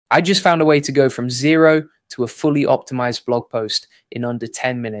I just found a way to go from zero to a fully optimized blog post in under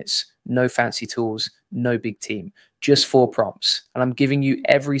 10 minutes. No fancy tools, no big team, just 4 prompts. And I'm giving you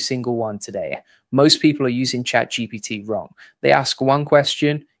every single one today. Most people are using ChatGPT wrong. They ask one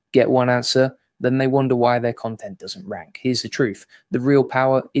question, get one answer, then they wonder why their content doesn't rank. Here's the truth. The real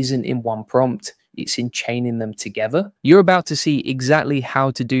power isn't in one prompt. It's in chaining them together. You're about to see exactly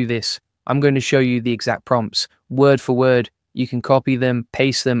how to do this. I'm going to show you the exact prompts, word for word. You can copy them,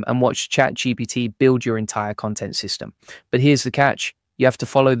 paste them, and watch ChatGPT build your entire content system. But here's the catch. You have to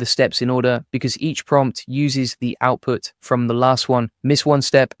follow the steps in order because each prompt uses the output from the last one. Miss one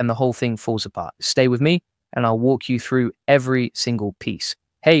step and the whole thing falls apart. Stay with me and I'll walk you through every single piece.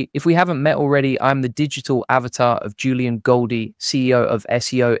 Hey, if we haven't met already, I'm the digital avatar of Julian Goldie, CEO of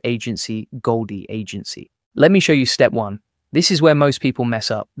SEO agency Goldie Agency. Let me show you step 1. This is where most people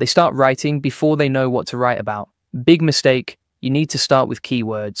mess up. They start writing before they know what to write about. Big mistake. You need to start with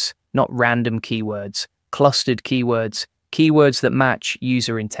keywords, not random keywords, clustered keywords, keywords that match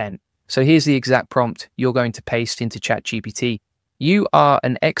user intent. So here's the exact prompt you're going to paste into ChatGPT. You are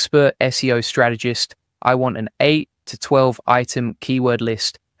an expert SEO strategist. I want an 8 to 12 item keyword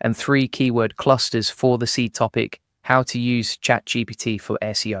list and 3 keyword clusters for the seed topic, how to use ChatGPT for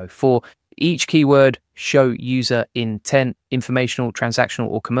SEO. For each keyword, show user intent, informational, transactional,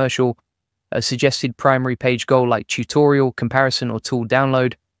 or commercial, a suggested primary page goal like tutorial, comparison, or tool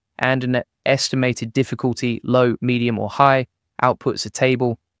download, and an estimated difficulty, low, medium, or high, outputs a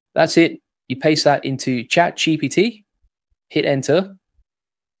table. That's it. You paste that into ChatGPT, hit enter,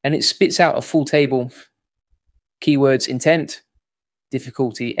 and it spits out a full table. Keywords, intent,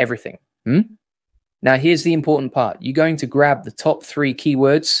 difficulty, everything. Now, here's the important part. You're going to grab the top 3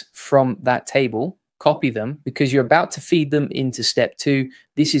 keywords from that table, copy them, because you're about to feed them into step 2.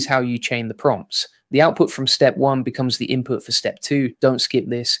 This is how you chain the prompts. The output from step 1 becomes the input for step 2. Don't skip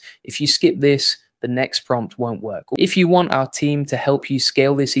this. If you skip this, the next prompt won't work. If you want our team to help you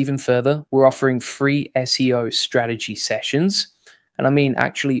scale this even further, we're offering free SEO strategy sessions. And I mean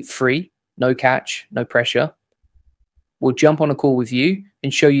actually free, no catch, no pressure. We'll jump on a call with you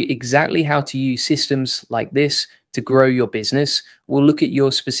and show you exactly how to use systems like this to grow your business. We'll look at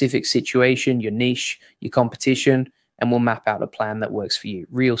your specific situation, your niche, your competition, and we'll map out a plan that works for you.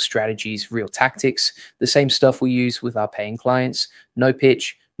 Real strategies, real tactics, the same stuff we use with our paying clients. No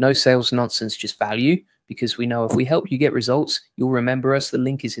pitch, no sales nonsense, just value, because we know if we help you get results, you'll remember us. The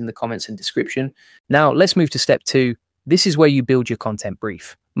link is in the comments and description. Now, let's move to step 2. This is where you build your content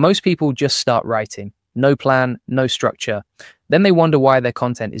brief. Most people just start writing. No plan, no structure. Then they wonder why their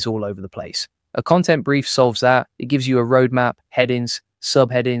content is all over the place. A content brief solves that. It gives you a roadmap, headings,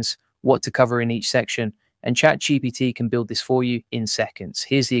 subheadings, what to cover in each section, and ChatGPT can build this for you in seconds.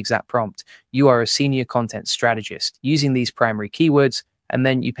 Here's the exact prompt. You are a senior content strategist using these primary keywords, and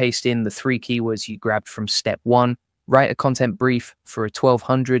then you paste in the 3 keywords you grabbed from step 1. Write a content brief for a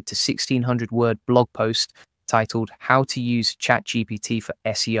 1,200 to 1,600 word blog post titled How to Use ChatGPT for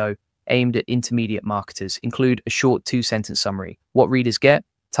SEO, aimed at intermediate marketers. Include a short 2-sentence summary. What readers get,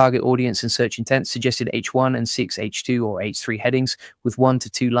 target audience and search intent, suggested H1 and 6 H2 or H3 headings with 1 to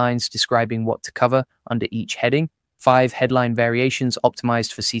 2 lines describing what to cover under each heading. 5 headline variations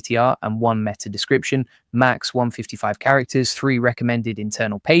optimized for CTR and 1 meta description, max 155 characters, 3 recommended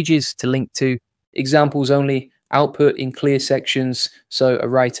internal pages to link to. Examples only, output in clear sections so a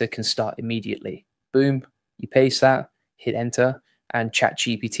writer can start immediately. Boom, you paste that, hit enter, and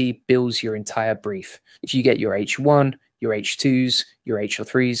ChatGPT builds your entire brief. If you get your H1, your H2s, your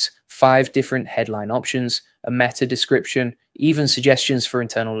H3s, 5 different headline options, a meta description, even suggestions for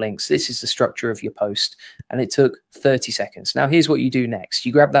internal links. This is the structure of your post, and it took 30 seconds. Now, here's what you do next.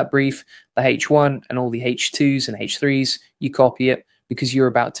 You grab that brief, the H1 and all the H2s and H3s, you copy it because you're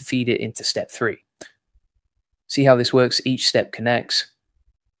about to feed it into step 3. See how this works? Each step connects.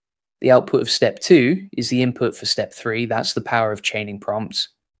 The output of step 2 is the input for step 3. That's the power of chaining prompts.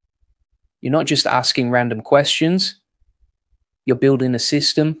 You're not just asking random questions. You're building a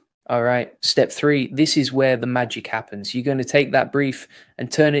system. All right, step 3, this is where the magic happens. You're going to take that brief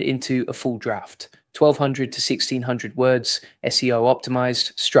and turn it into a full draft. 1,200 to 1,600 words, SEO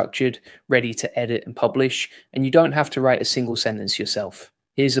optimized, structured, ready to edit and publish. And you don't have to write a single sentence yourself.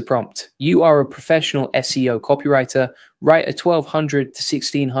 Here's the prompt. You are a professional SEO copywriter. Write a 1,200 to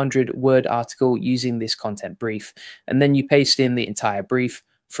 1,600 word article using this content brief. And then you paste in the entire brief.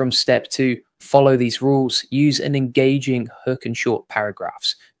 From step 2, follow these rules. Use an engaging hook and short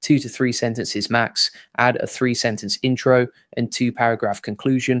paragraphs, 2 to 3 sentences max. Add a 3-sentence intro and 2-paragraph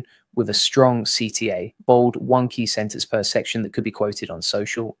conclusion with a strong CTA. Bold 1 key sentence per section that could be quoted on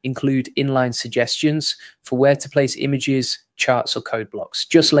social. Include inline suggestions for where to place images, charts, or code blocks,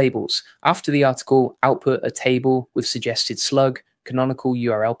 just labels. After the article, output a table with suggested slug, canonical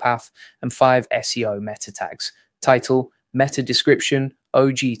URL path, and 5 SEO meta tags. Title, meta description,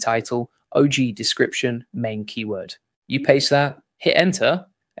 OG title, OG description, main keyword. You paste that, hit enter,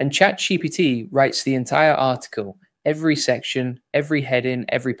 and ChatGPT writes the entire article, every section, every heading,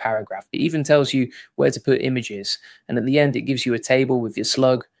 every paragraph. It even tells you where to put images. And at the end, it gives you a table with your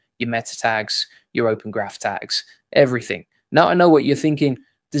slug, your meta tags, your open graph tags, everything. Now I know what you're thinking.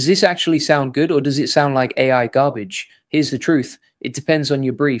 Does this actually sound good, or does it sound like AI garbage? Here's the truth. It depends on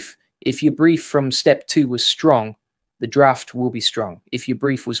your brief. If your brief from step 2 was strong, the draft will be strong. If your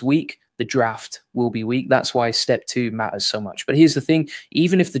brief was weak, the draft will be weak. That's why step 2 matters so much. But here's the thing,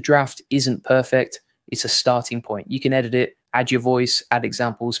 even if the draft isn't perfect, it's a starting point. You can edit it, add your voice, add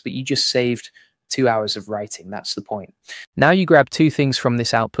examples, but you just saved 2 hours of writing. That's the point. Now you grab 2 things from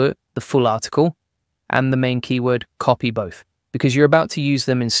this output, the full article and the main keyword, copy both, because you're about to use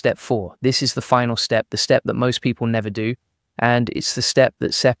them in step 4. This is the final step, the step that most people never do. And it's the step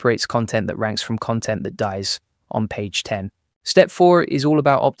that separates content that ranks from content that dies on page 10. Step 4 is all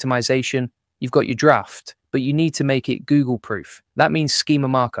about optimization. You've got your draft, but you need to make it Google proof. That means schema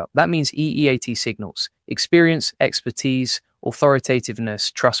markup. That means EEAT signals, experience, expertise,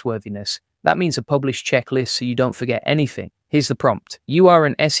 authoritativeness, trustworthiness. That means a published checklist so you don't forget anything. Here's the prompt. You are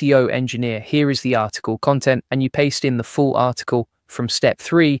an SEO engineer. Here is the article content, and you paste in the full article. From step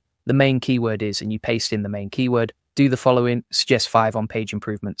 3, the main keyword is, and you paste in the main keyword. Do the following, suggest 5 on-page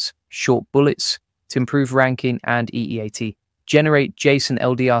improvements. Short bullets to improve ranking and EEAT. Generate JSON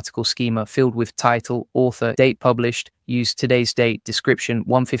LD article schema filled with title, author, date published. Use today's date, description,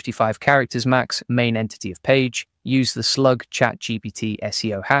 155 characters max, main entity of page. Use the slug ChatGPT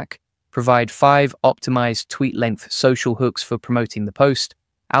SEO hack. Provide 5 optimized tweet length social hooks for promoting the post.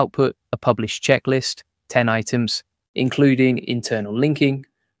 Output a published checklist, 10 items, including internal linking,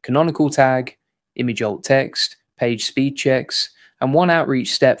 canonical tag, image alt text, page speed checks, and 1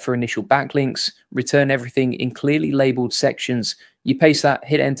 outreach step for initial backlinks. Return everything in clearly labeled sections. You paste that,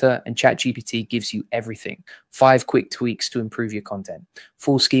 hit enter, and ChatGPT gives you everything. 5 quick tweaks to improve your content.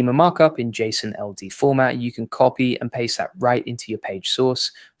 Full schema markup in JSON LD format. You can copy and paste that right into your page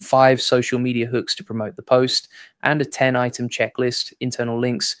source. 5 social media hooks to promote the post, and a 10-item checklist, internal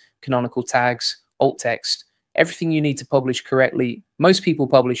links, canonical tags, alt text, everything you need to publish correctly. Most people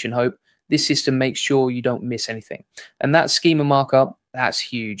publish in hope. This system makes sure you don't miss anything. And that schema markup, that's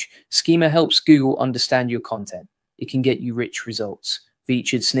huge. Schema helps Google understand your content. It can get you rich results,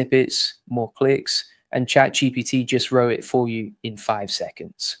 featured snippets, more clicks, and ChatGPT just wrote it for you in 5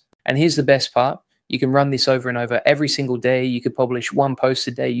 seconds. And here's the best part. You can run this over and over every single day. You could publish 1 post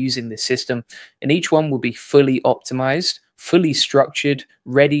a day using this system, and each one will be fully optimized, fully structured,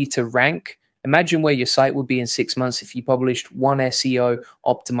 ready to rank. Imagine where your site would be in 6 months if you published 1 SEO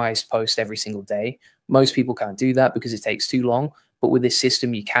optimized post every single day. Most people can't do that because it takes too long, but with this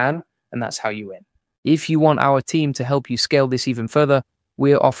system you can, and that's how you win. If you want our team to help you scale this even further,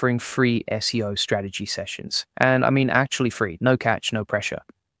 we're offering free SEO strategy sessions. And I mean actually free, no catch, no pressure.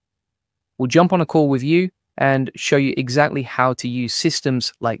 We'll jump on a call with you and show you exactly how to use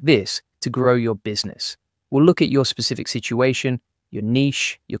systems like this to grow your business. We'll look at your specific situation, your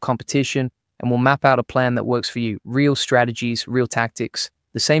niche, your competition, and we'll map out a plan that works for you. Real strategies, real tactics,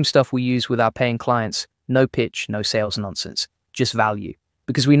 the same stuff we use with our paying clients. No pitch, no sales nonsense, just value.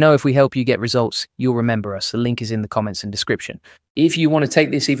 Because we know if we help you get results, you'll remember us. The link is in the comments and description. If you want to take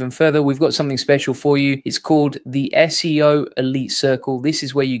this even further, we've got something special for you. It's called the SEO Elite Circle. This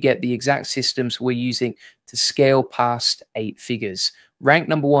is where you get the exact systems we're using to scale past 8 figures. Rank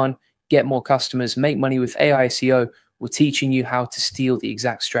number 1, get more customers, make money with AI SEO. We're teaching you how to steal the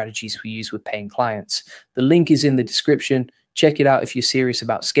exact strategies we use with paying clients. The link is in the description. Check it out if you're serious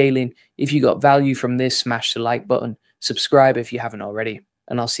about scaling. If you got value from this, smash the like button. Subscribe if you haven't already.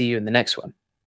 And I'll see you in the next one.